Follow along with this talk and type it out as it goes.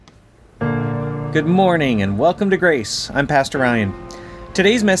Good morning and welcome to Grace. I'm Pastor Ryan.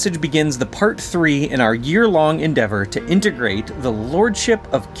 Today's message begins the part 3 in our year-long endeavor to integrate the Lordship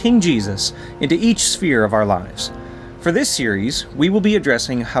of King Jesus into each sphere of our lives. For this series, we will be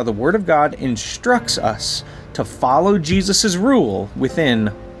addressing how the Word of God instructs us to follow Jesus' rule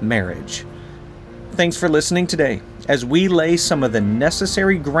within marriage. Thanks for listening today as we lay some of the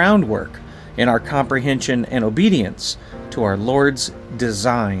necessary groundwork in our comprehension and obedience to our Lord's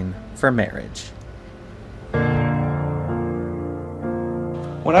design for marriage.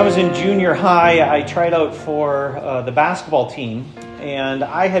 When I was in junior high, I tried out for the basketball team, and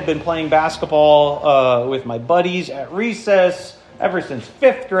I had been playing basketball with my buddies at recess ever since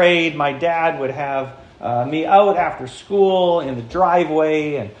 5th grade. My dad would have me out after school in the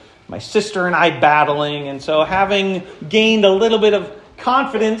driveway, and my sister and I battling. And so having gained a little bit of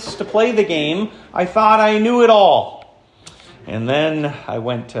confidence to play the game, I thought I knew it all. And then I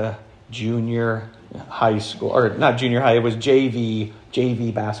went to junior high school, or not junior high, it was JV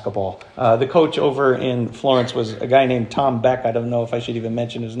basketball. The coach over in Florence was a guy named Tom Beck. I don't know if I should even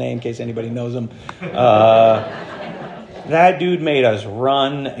mention his name in case anybody knows him. That dude made us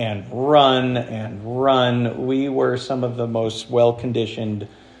run and run and run. We were some of the most well-conditioned,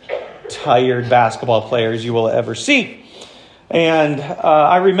 tired basketball players you will ever see. And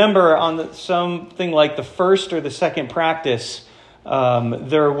I remember on something like the first or the second practice,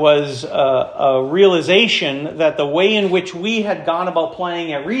 there was a realization that the way in which we had gone about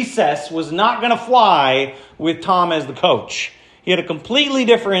playing at recess was not going to fly with Tom as the coach. He had a completely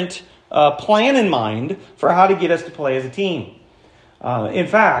different plan in mind for how to get us to play as a team. In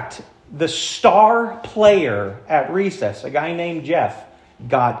fact, the star player at recess, a guy named Jeff,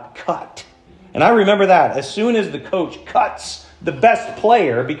 got cut. And I remember that as soon as the coach cuts the best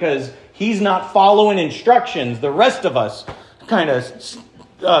player because he's not following instructions, the rest of us kind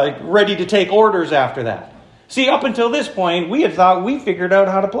of ready to take orders after that. See, up until this point, we had thought we figured out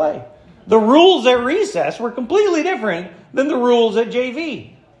how to play. The rules at recess were completely different than the rules at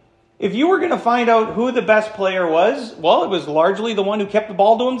JV. If you were going to find out who the best player was, well, it was largely the one who kept the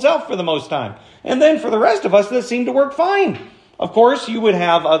ball to himself for the most time. And then for the rest of us, that seemed to work fine. Of course, you would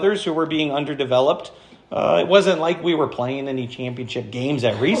have others who were being underdeveloped. It wasn't like we were playing any championship games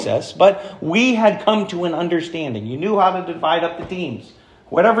at recess, but we had come to an understanding. You knew how to divide up the teams.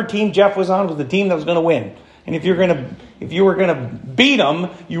 Whatever team Jeff was on was the team that was going to win. And if you were going to beat them,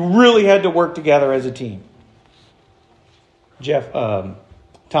 you really had to work together as a team. Tom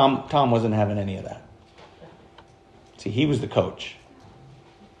wasn't having any of that. See, he was the coach.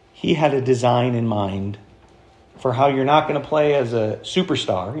 He had a design in mind for how you're not going to play as a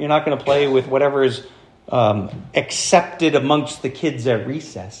superstar. You're not going to play with whatever is accepted amongst the kids at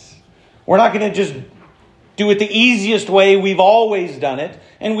recess. We're not going to just do it the easiest way we've always done it.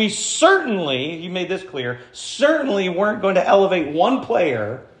 And we certainly, you made this clear, certainly weren't going to elevate one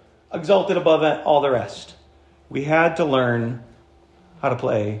player exalted above all the rest. We had to learn how to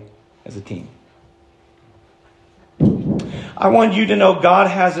play as a team. I want you to know God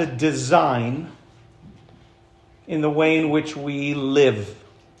has a design in the way in which we live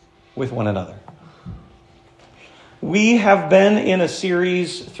with one another. We have been in a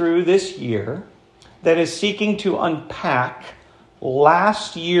series through this year that is seeking to unpack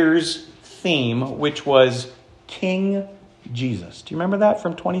last year's theme, which was King Jesus. Do you remember that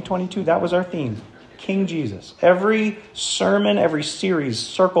from 2022? That was our theme, King Jesus. Every sermon, every series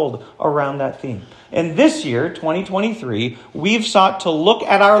circled around that theme. And this year, 2023, we've sought to look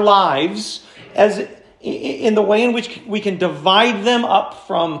at our lives as in the way in which we can divide them up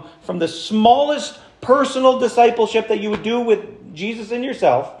from the smallest personal discipleship that you would do with Jesus and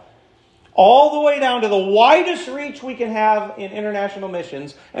yourself, all the way down to the widest reach we can have in international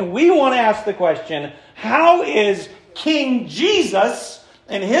missions. And we want to ask the question, how is King Jesus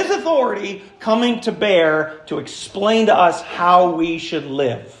and his authority coming to bear to explain to us how we should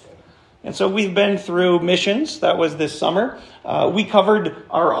live? And so we've been through missions. That was this summer. We covered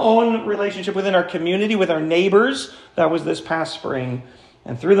our own relationship within our community with our neighbors. That was this past spring.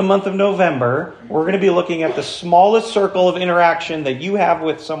 And through the month of November, we're going to be looking at the smallest circle of interaction that you have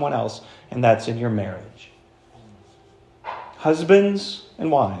with someone else, and that's in your marriage. Husbands and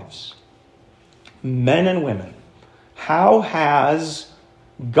wives, men and women, how has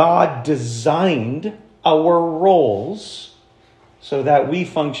God designed our roles so that we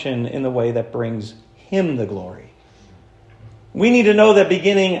function in the way that brings Him the glory? We need to know that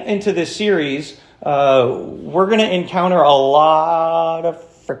beginning into this series, we're going to encounter a lot of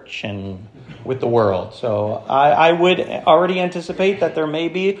friction with the world. So I would already anticipate that there may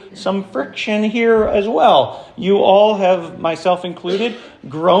be some friction here as well. You all have, myself included,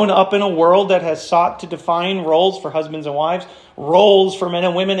 grown up in a world that has sought to define roles for husbands and wives, roles for men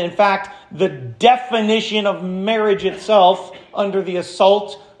and women. In fact, the definition of marriage itself under the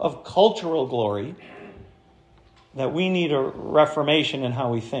assault of cultural glory, that we need a reformation in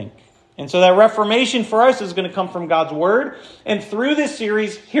how we think. And so that reformation for us is going to come from God's Word. And through this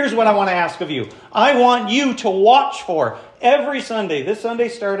series, here's what I want to ask of you. I want you to watch for every Sunday, this Sunday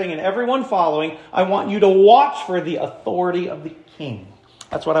starting and everyone following, I want you to watch for the authority of the King.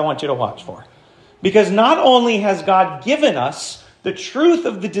 That's what I want you to watch for. Because not only has God given us the truth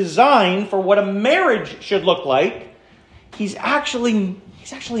of the design for what a marriage should look like, He's actually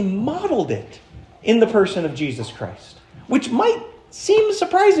modeled it in the person of Jesus Christ, which might seem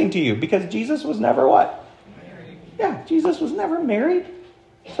surprising to you because Jesus was never what? Married. Yeah, Jesus was never married.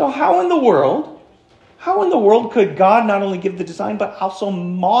 So how in the world could God not only give the design but also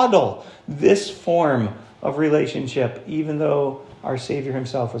model this form of relationship even though our Savior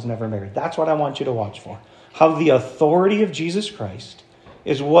himself was never married? That's what I want you to watch for. How the authority of Jesus Christ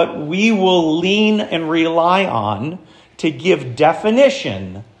is what we will lean and rely on to give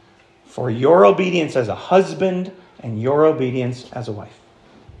definition for your obedience as a husband and your obedience as a wife.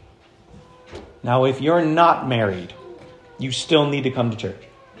 Now, if you're not married, you still need to come to church.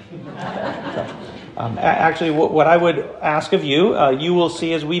 Actually, what I would ask of you, you will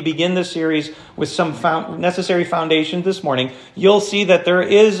see as we begin this series with some necessary foundation this morning, you'll see that there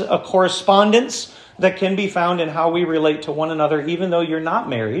is a correspondence that can be found in how we relate to one another, even though you're not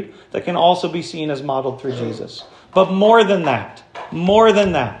married, that can also be seen as modeled through Jesus. But more than that,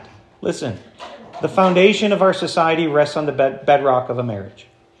 listen, the foundation of our society rests on the bedrock of a marriage,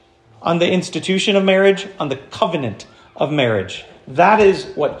 on the institution of marriage, on the covenant of marriage. That is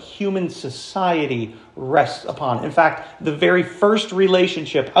what human society rests upon. In fact, the very first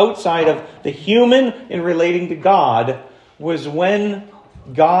relationship outside of the human in relating to God was when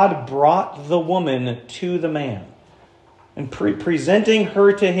God brought the woman to the man and presenting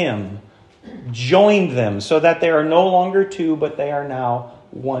her to him, joined them so that they are no longer two, but they are now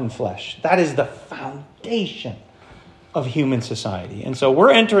one flesh. That is the foundation of human society. And so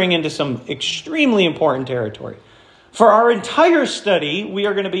we're entering into some extremely important territory. For our entire study, we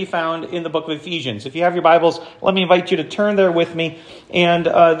are going to be found in the book of Ephesians. If you have your Bibles, let me invite you to turn there with me. And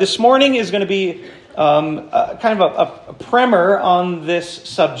this morning is going to be kind of a primer on this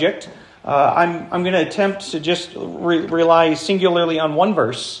subject. I'm going to attempt to just rely singularly on one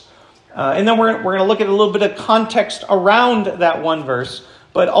verse. And then we're going to look at a little bit of context around that one verse.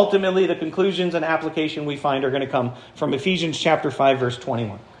 But ultimately, the conclusions and application we find are going to come from Ephesians chapter 5, verse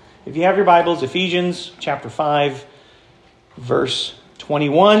 21. If you have your Bibles, Ephesians chapter 5, verse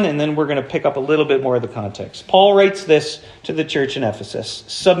 21, and then we're going to pick up a little bit more of the context. Paul writes this to the church in Ephesus: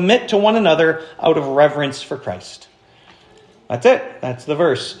 submit to one another out of reverence for Christ. That's it. That's the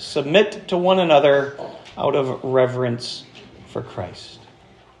verse. Submit to one another out of reverence for Christ.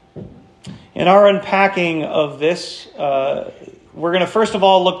 In our unpacking of this, we're going to first of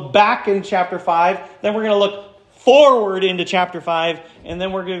all look back in chapter 5, then we're going to look forward into chapter 5, and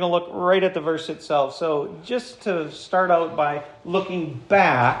then we're going to look right at the verse itself. So just to start out by looking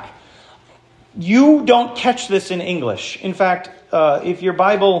back, you don't catch this in English. In fact, if your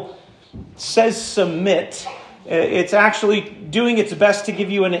Bible says submit, it's actually doing its best to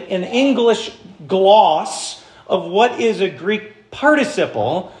give you an English gloss of what is a Greek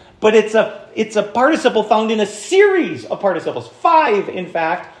participle, but it's a participle found in a series of participles, 5 in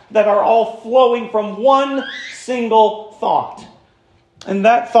fact, that are all flowing from one single thought. And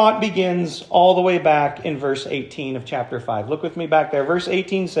that thought begins all the way back in verse 18 of chapter 5. Look with me back there. Verse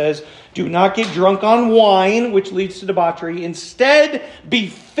 18 says, do not get drunk on wine, which leads to debauchery. Instead, be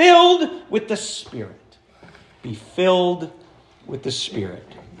filled with the Spirit. Be filled with the Spirit.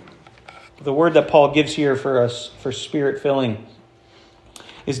 The word that Paul gives here for us, for Spirit filling,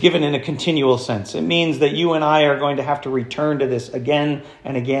 is given in a continual sense. It means that you and I are going to have to return to this again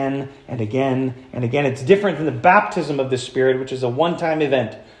and again and again and again. It's different than the baptism of the Spirit, which is a one-time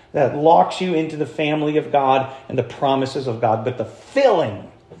event that locks you into the family of God and the promises of God. But the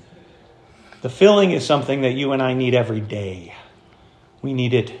filling is something that you and I need every day. We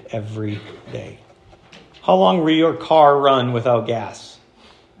need it every day. How long will your car run without gas?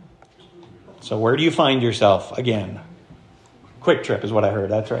 So where do you find yourself again? Quick Trip is what I heard.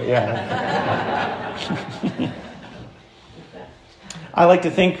 That's right. Yeah. I like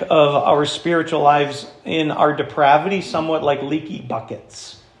to think of our spiritual lives in our depravity somewhat like leaky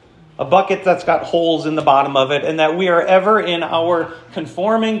buckets. A bucket that's got holes in the bottom of it, and that we are ever in our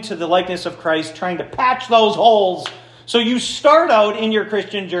conforming to the likeness of Christ, trying to patch those holes. So you start out in your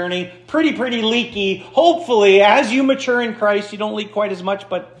Christian journey pretty leaky. Hopefully, as you mature in Christ, you don't leak quite as much,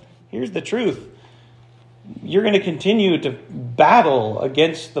 but here's the truth. You're going to continue to battle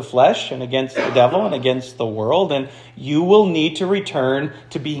against the flesh and against the devil and against the world, and you will need to return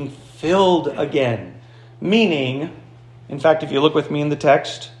to being filled again. Meaning, in fact, if you look with me in the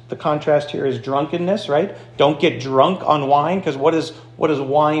text, the contrast here is drunkenness, right? Don't get drunk on wine, because what does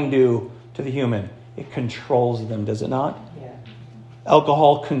wine do to the human? It controls them, does it not? Yeah.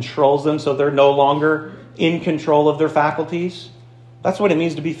 Alcohol controls them, so they're no longer in control of their faculties. That's what it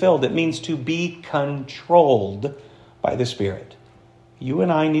means to be filled. It means to be controlled by the Spirit. You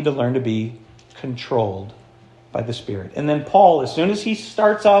and I need to learn to be controlled by the Spirit. And then Paul, as soon as he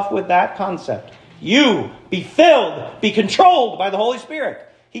starts off with that concept, you be filled, be controlled by the Holy Spirit,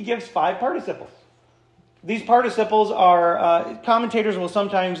 he gives 5 participles. These participles are, commentators will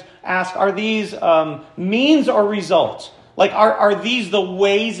sometimes ask, are these means or results? Like, are these the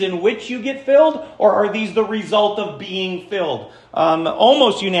ways in which you get filled, or are these the result of being filled?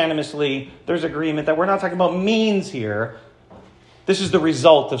 Almost unanimously, there's agreement that we're not talking about means here. This is the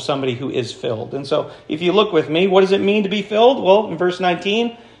result of somebody who is filled. And so, if you look with me, what does it mean to be filled? Well, in verse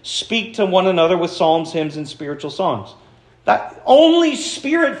 19, speak to one another with psalms, hymns, and spiritual songs. That only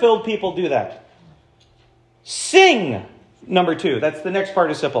Spirit-filled people do that. Sing, number 2. That's the next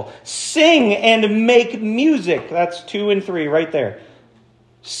participle. Sing and make music. That's 2 and 3 right there.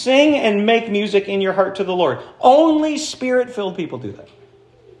 Sing and make music in your heart to the Lord. Only Spirit-filled people do that.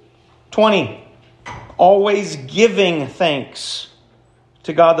 20. Always giving thanks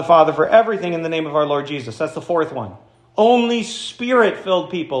to God the Father for everything in the name of our Lord Jesus. That's the 4th one. Only Spirit-filled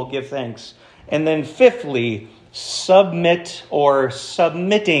people give thanks. And then 5thly, submit or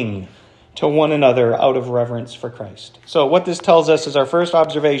submitting to one another out of reverence for Christ. So what this tells us is our first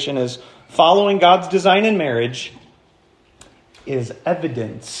observation is following God's design in marriage is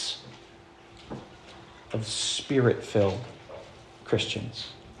evidence of Spirit-filled Christians.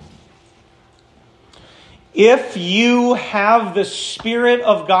 If you have the Spirit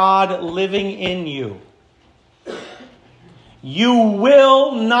of God living in you, you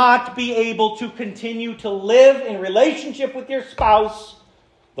will not be able to continue to live in relationship with your spouse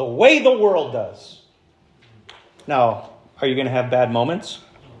the way the world does. Now, are you going to have bad moments?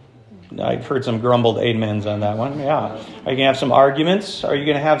 I've heard some grumbled amens on that one. Yeah. Are you going to have some arguments? Are you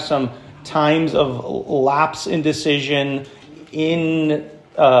going to have some times of lapse in decision, in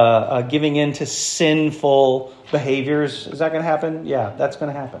giving in to sinful behaviors? Is that going to happen? Yeah, that's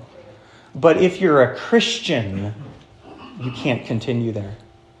going to happen. But if you're a Christian, you can't continue there.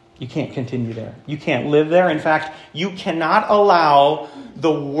 You can't continue there. You can't live there. In fact, you cannot allow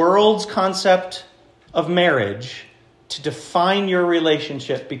the world's concept of marriage to define your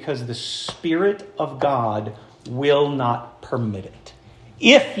relationship, because the Spirit of God will not permit it.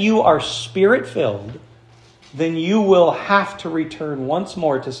 If you are Spirit-filled, then you will have to return once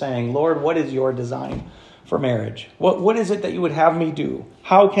more to saying, Lord, what is your design for marriage? What is it that you would have me do?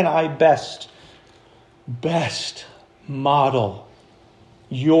 How can I best model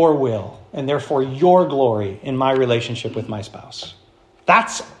your will and therefore your glory in my relationship with my spouse?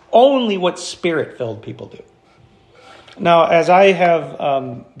 That's only what Spirit-filled people do. Now, as I have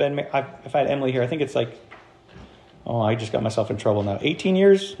if I had Emily here, I think it's like, I just got myself in trouble now. 18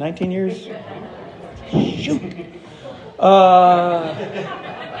 years? 19 years? Shoot.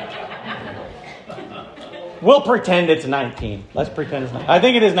 We'll pretend it's 19. Let's pretend it's 19. I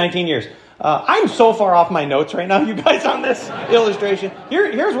think it is 19 years. I'm so far off my notes right now, you guys, on this illustration.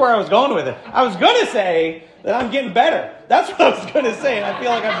 Here's where I was going with it. I was going to say that I'm getting better. That's what I was going to say. And I feel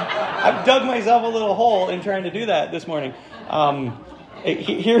like I've dug myself a little hole in trying to do that this morning.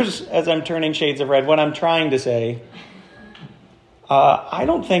 Here's, as I'm turning shades of red, what I'm trying to say. I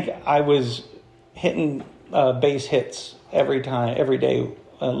don't think I was hitting base hits every day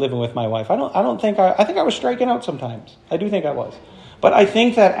living with my wife. I think I was striking out sometimes. I do think I was. But I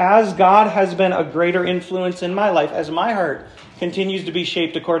think that as God has been a greater influence in my life, as my heart continues to be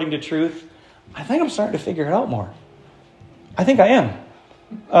shaped according to truth, I think I'm starting to figure it out more. I think I am.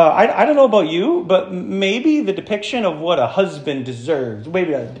 I don't know about you, but maybe the depiction of what a husband deserves,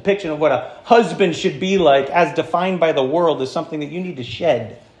 maybe a depiction of what a husband should be like as defined by the world, is something that you need to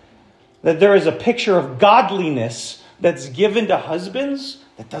shed. That there is a picture of godliness that's given to husbands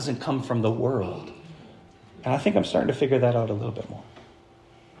that doesn't come from the world. And I think I'm starting to figure that out a little bit more.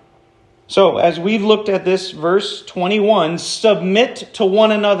 So, as we've looked at this verse 21, submit to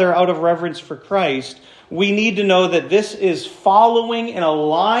one another out of reverence for Christ, we need to know that this is following in a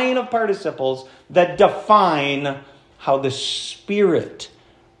line of participles that define how the Spirit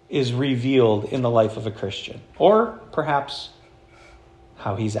is revealed in the life of a Christian, or perhaps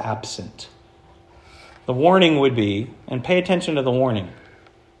how he's absent. The warning would be, and pay attention to the warning,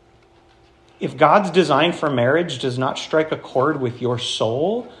 if God's design for marriage does not strike a chord with your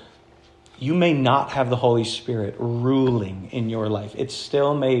soul, you may not have the Holy Spirit ruling in your life. It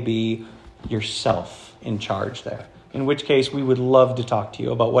still may be yourself in charge there. In which case, we would love to talk to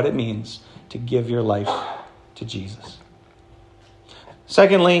you about what it means to give your life to Jesus.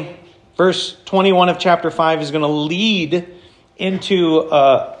 Secondly, verse 21 of chapter 5 is going to lead into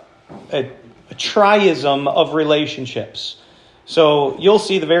a triism of relationships. So you'll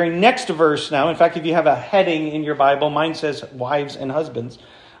see the very next verse now. In fact, if you have a heading in your Bible, mine says wives and husbands,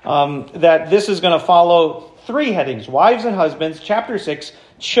 that this is going to follow three headings: wives and husbands, chapter 6,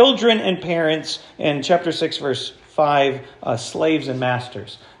 children and parents, and chapter 6, verse 5, slaves and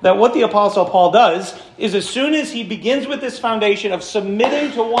masters. That what the Apostle Paul does is, as soon as he begins with this foundation of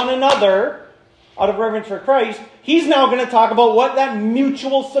submitting to one another out of reverence for Christ, he's now going to talk about what that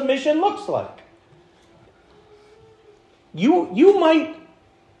mutual submission looks like. You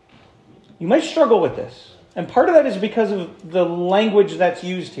might struggle with this. And part of that is because of the language that's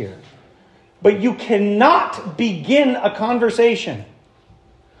used here. But you cannot begin a conversation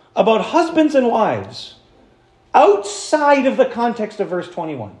about husbands and wives outside of the context of verse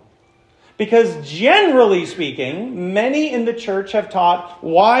 21. Because generally speaking, many in the church have taught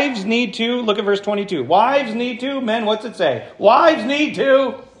wives need to, look at verse 22, wives need to, men, what's it say? Wives need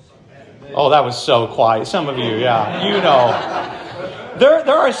to. Oh, that was so quiet. Some of you, yeah, you know.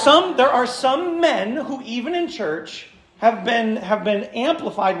 There are some men who, even in church, have been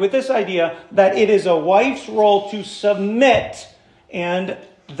amplified with this idea that it is a wife's role to submit, and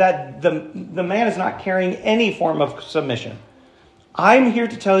that the man is not carrying any form of submission. I'm here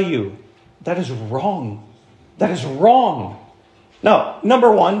to tell you that is wrong. That is wrong. Now,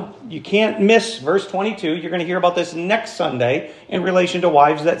 number one, you can't miss verse 22. You're going to hear about this next Sunday in relation to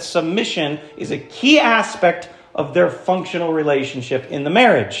wives, that submission is a key aspect of their functional relationship in the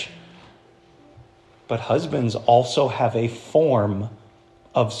marriage. But husbands also have a form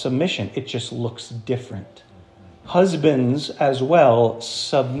of submission. It just looks different. Husbands as well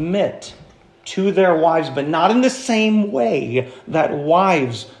submit to their wives, but not in the same way that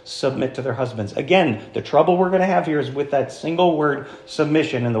wives submit to their husbands. Again, the trouble we're going to have here is with that single word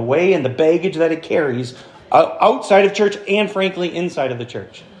submission and the way and the baggage that it carries outside of church and, frankly, inside of the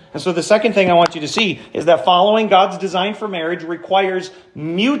church. And so the second thing I want you to see is that following God's design for marriage requires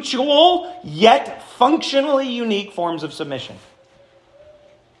mutual yet functionally unique forms of submission.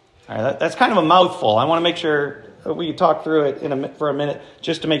 All right, that's kind of a mouthful. I want to make sure we talk through it for a minute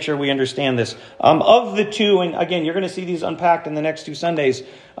just to make sure we understand this. Of the two, and again, you're going to see these unpacked in the next 2 Sundays,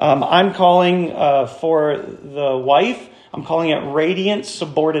 I'm calling for the wife, I'm calling it radiant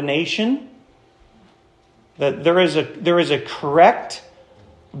subordination. That there is a correct,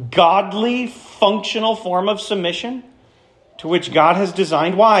 godly, functional form of submission to which God has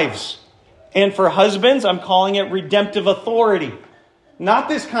designed wives. And for husbands, I'm calling it redemptive authority. Not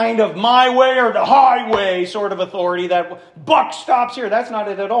this kind of my way or the highway sort of authority that buck stops here. That's not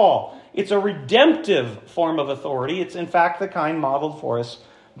it at all. It's a redemptive form of authority. It's in fact the kind modeled for us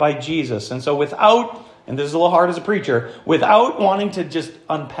by Jesus. And so without, and this is a little hard as a preacher, without wanting to just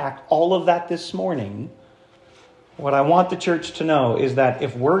unpack all of that this morning, what I want the church to know is that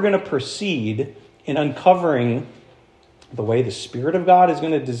if we're going to proceed in uncovering the way the Spirit of God is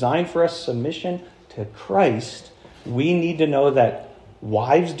going to design for us submission to Christ, we need to know that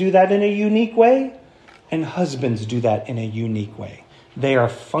wives do that in a unique way, and husbands do that in a unique way. They are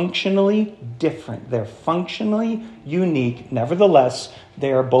functionally different. They're functionally unique. Nevertheless,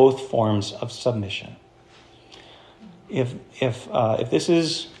 they are both forms of submission. If this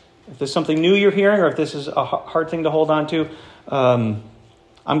is something new you're hearing, or if this is a hard thing to hold on to, I'm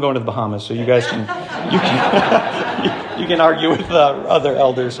going to the Bahamas, so you guys can you can argue with other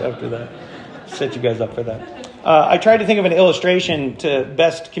elders after that. Set you guys up for that. I tried to think of an illustration to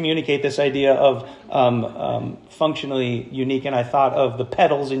best communicate this idea of functionally unique, and I thought of the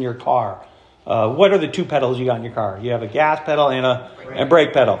pedals in your car. What are the 2 pedals you got in your car? You have a gas pedal and a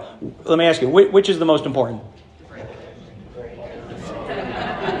brake pedal. Let me ask you, which is the most important?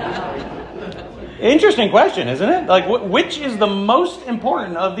 Interesting question, isn't it? Like, which is the most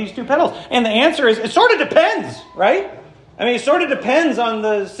important of these 2 pedals? And the answer is, it sort of depends, right? I mean, it sort of depends on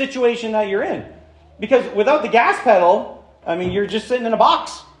the situation that you're in. Because without the gas pedal, I mean, you're just sitting in a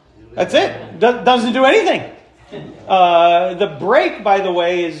box. That's it. Doesn't do anything. The brake, by the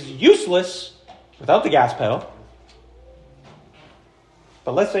way, is useless without the gas pedal.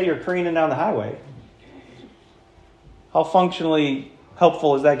 But let's say you're careening down the highway. How functionally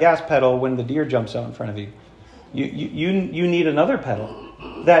helpful is that gas pedal when the deer jumps out in front of you? You need another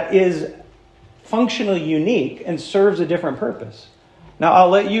pedal that is functionally unique and serves a different purpose. Now, I'll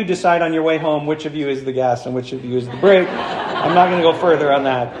let you decide on your way home which of you is the gas and which of you is the brake. I'm not going to go further on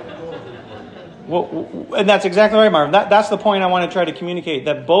that. Well, and that's exactly right, Marvin. That's the point I want to try to communicate,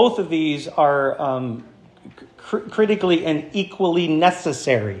 that both of these are critically and equally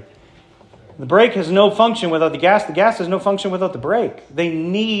necessary. The brake has no function without the gas. The gas has no function without the brake. They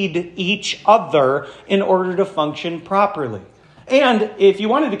need each other in order to function properly. And if you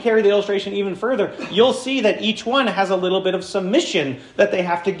wanted to carry the illustration even further, you'll see that each one has a little bit of submission that they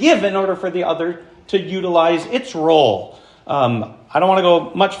have to give in order for the other to utilize its role. I don't want to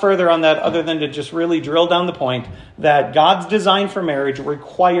go much further on that other than to just really drill down the point that God's design for marriage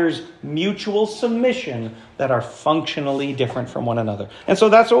requires mutual submission that are functionally different from one another. And so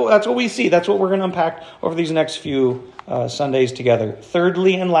that's what we see. That's what we're going to unpack over these next few Sundays together.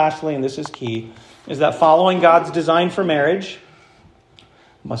 Thirdly and lastly, and this is key, is that following God's design for marriage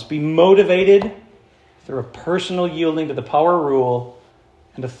must be motivated through a personal yielding to the power, rule,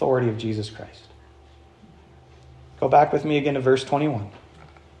 and authority of Jesus Christ. Go back with me again to verse 21.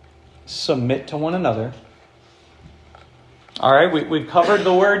 Submit to one another. All right, we've covered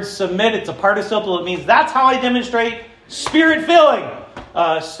the word submit. It's a participle. It means that's how I demonstrate spirit filling.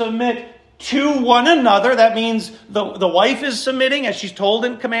 Submit to one another. That means the wife is submitting as she's told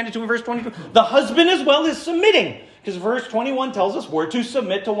and commanded to in verse 22. The husband as well is submitting. Because verse 21 tells us we're to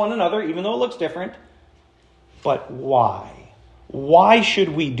submit to one another, even though it looks different. But why? Why should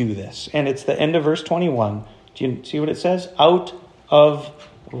we do this? And it's the end of verse 21. Do you see what it says? Out of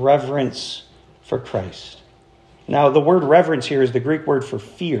reverence for Christ. Now, the word reverence here is the Greek word for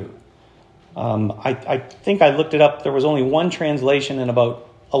fear. I think I looked it up. There was only one translation in about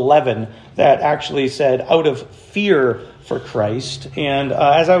 11 that actually said out of fear for Christ. And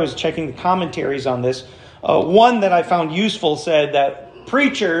as I was checking the commentaries on this, one that I found useful said that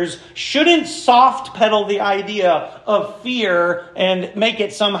preachers shouldn't soft pedal the idea of fear and make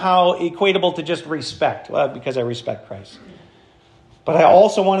it somehow equatable to just respect, because I respect Christ. But I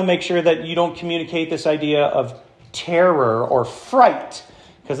also want to make sure that you don't communicate this idea of terror or fright,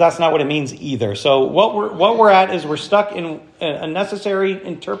 because that's not what it means either. So what we're at is we're stuck in a necessary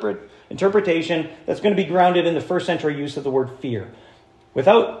interpretation that's going to be grounded in the first century use of the word fear.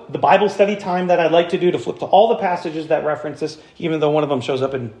 Without the Bible study time that I'd like to do to flip to all the passages that reference this, even though one of them shows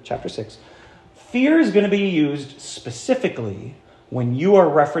up in chapter 6, fear is going to be used specifically when you are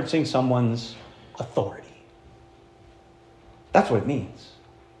referencing someone's authority. That's what it means.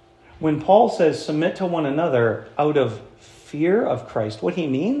 When Paul says submit to one another out of fear of Christ, what he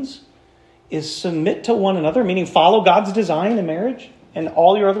means is submit to one another, meaning follow God's design in marriage and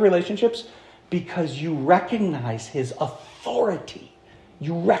all your other relationships, because you recognize his authority.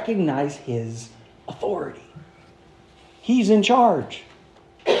 You recognize his authority. He's in charge.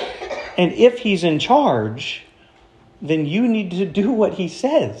 And if he's in charge, then you need to do what he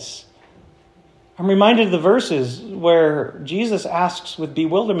says. I'm reminded of the verses where Jesus asks with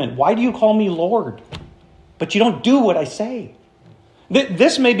bewilderment, why do you call me Lord? But you don't do what I say.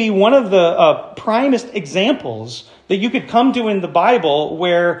 This may be one of the primest examples that you could come to in the Bible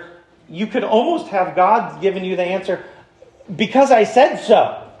where you could almost have God giving you the answer, because I said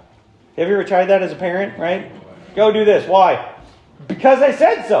so. Have you ever tried that as a parent, right? Go do this. Why? Because I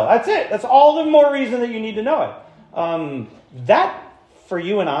said so. That's it. That's all the more reason that you need to know it. That, for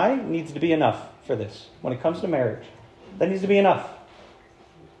you and I, needs to be enough for this. When it comes to marriage, that needs to be enough.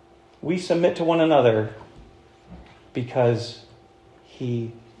 We submit to one another because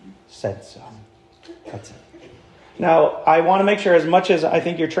he said so. That's it. Now, I want to make sure, as much as I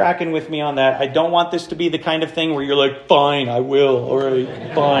think you're tracking with me on that, I don't want this to be the kind of thing where you're like, fine, I will, all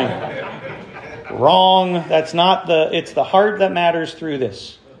right, fine. Wrong. That's not it's the heart that matters through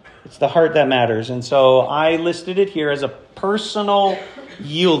this. It's the heart that matters. And so I listed it here as a personal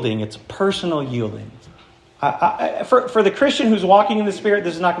yielding. It's a personal yielding. For the Christian who's walking in the Spirit,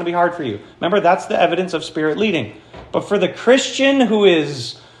 this is not going to be hard for you. Remember, that's the evidence of Spirit leading. But for the Christian who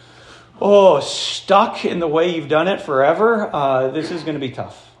is stuck in the way you've done it forever, this is going to be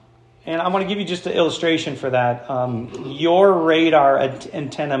tough. And I want to give you just an illustration for that. Your radar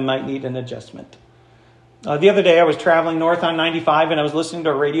antenna might need an adjustment. The other day I was traveling north on 95 and I was listening to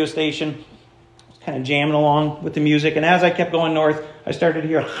a radio station, kind of jamming along with the music. And as I kept going north, I started to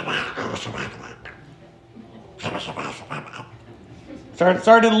hear...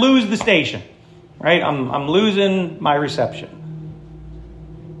 started to lose the station, right? I'm losing my reception.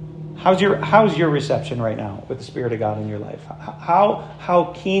 How's your reception right now with the Spirit of God in your life?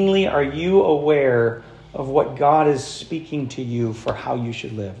 How keenly are you aware of what God is speaking to you for how you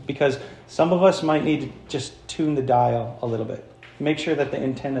should live? Because some of us might need to just tune the dial a little bit. Make sure that the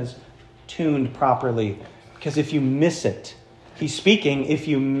antenna's tuned properly. Because if you miss it, he's speaking, if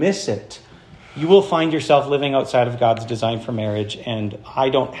you miss it, you will find yourself living outside of God's design for marriage. And I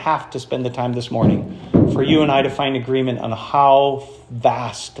don't have to spend the time this morning for you and I to find agreement on how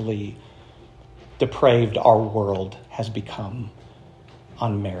vastly depraved our world has become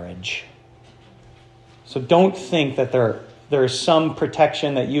on marriage. So don't think that there is some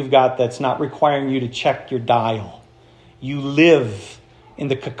protection that you've got that's not requiring you to check your dial. You live in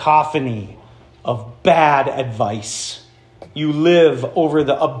the cacophony of bad advice. You live over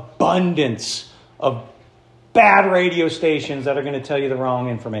the abundance of bad radio stations that are going to tell you the wrong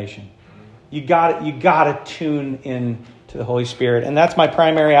information. You got to tune in to the Holy Spirit. And that's my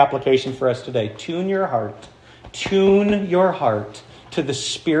primary application for us today. Tune your heart. Tune your heart to the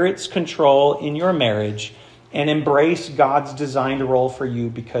Spirit's control in your marriage and embrace God's designed role for you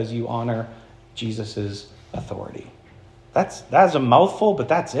because you honor Jesus' authority. That's a mouthful, but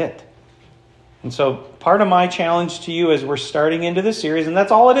that's it. And so part of my challenge to you as we're starting into this series, and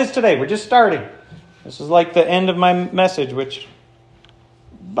that's all it is today. We're just starting. This is like the end of my message, which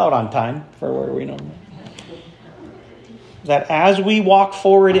about on time for where we normally. That as we walk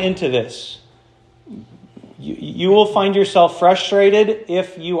forward into this, you will find yourself frustrated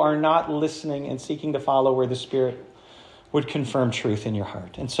if you are not listening and seeking to follow where the Spirit would confirm truth in your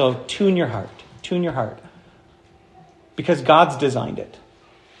heart. And so tune your heart. Tune your heart. Because God's designed it.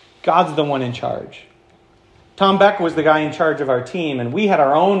 God's the one in charge. Tom Beck was the guy in charge of our team, and we had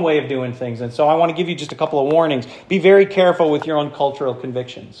our own way of doing things. And so I want to give you just a couple of warnings. Be very careful with your own cultural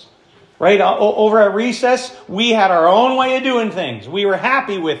convictions. Right? Over at Recess, we had our own way of doing things. We were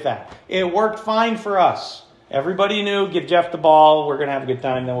happy with that. It worked fine for us. Everybody knew, give Jeff the ball, we're going to have a good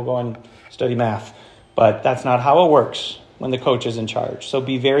time, then we'll go and study math. But that's not how it works when the coach is in charge. So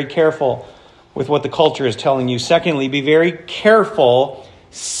be very careful with what the culture is telling you. Secondly, be very careful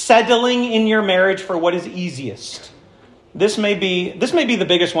settling in your marriage for what is easiest. This may be the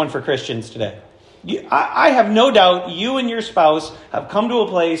biggest one for Christians today. I have no doubt you and your spouse have come to a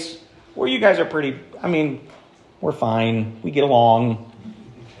place where you guys are we're fine. We get along.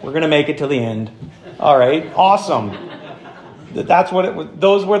 We're going to make it to the end. All right. Awesome. That's what it was.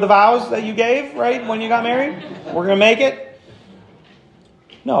 Those were the vows that you gave, right? When you got married? We're going to make it.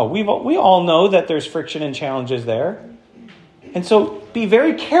 No, we all know that there's friction and challenges there. And so be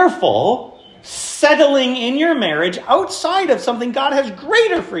very careful settling in your marriage outside of something God has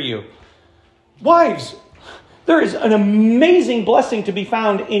greater for you. Wives, there is an amazing blessing to be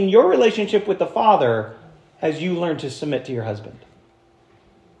found in your relationship with the Father as you learn to submit to your husband.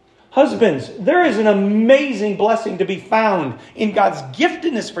 Husbands, there is an amazing blessing to be found in God's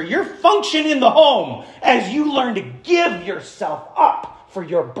giftedness for your function in the home as you learn to give yourself up for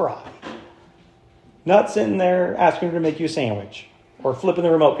your bride. Not sitting there asking her to make you a sandwich or flipping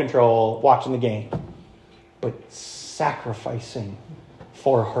the remote control, watching the game, but sacrificing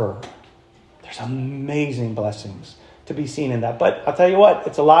for her. There's amazing blessings to be seen in that. But I'll tell you what,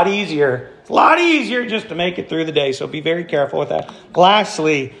 it's a lot easier. It's a lot easier just to make it through the day. So be very careful with that.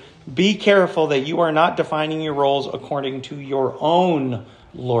 Lastly, be careful that you are not defining your roles according to your own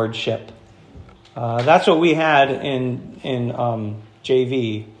lordship. That's what we had in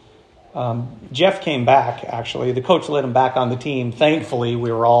JV. Jeff came back, actually. The coach let him back on the team. Thankfully,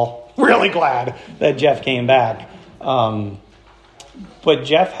 we were all really glad that Jeff came back. But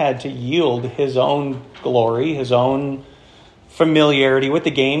Jeff had to yield his own glory, his own familiarity with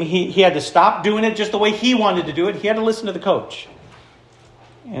the game. He had to stop doing it just the way he wanted to do it. He had to listen to the coach.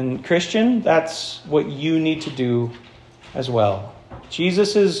 And Christian, that's what you need to do as well.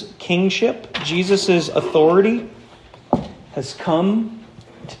 Jesus' kingship, Jesus' authority has come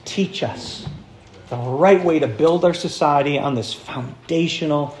to teach us the right way to build our society on this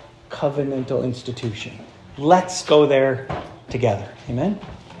foundational covenantal institution. Let's go there together. Amen?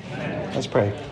 Let's pray.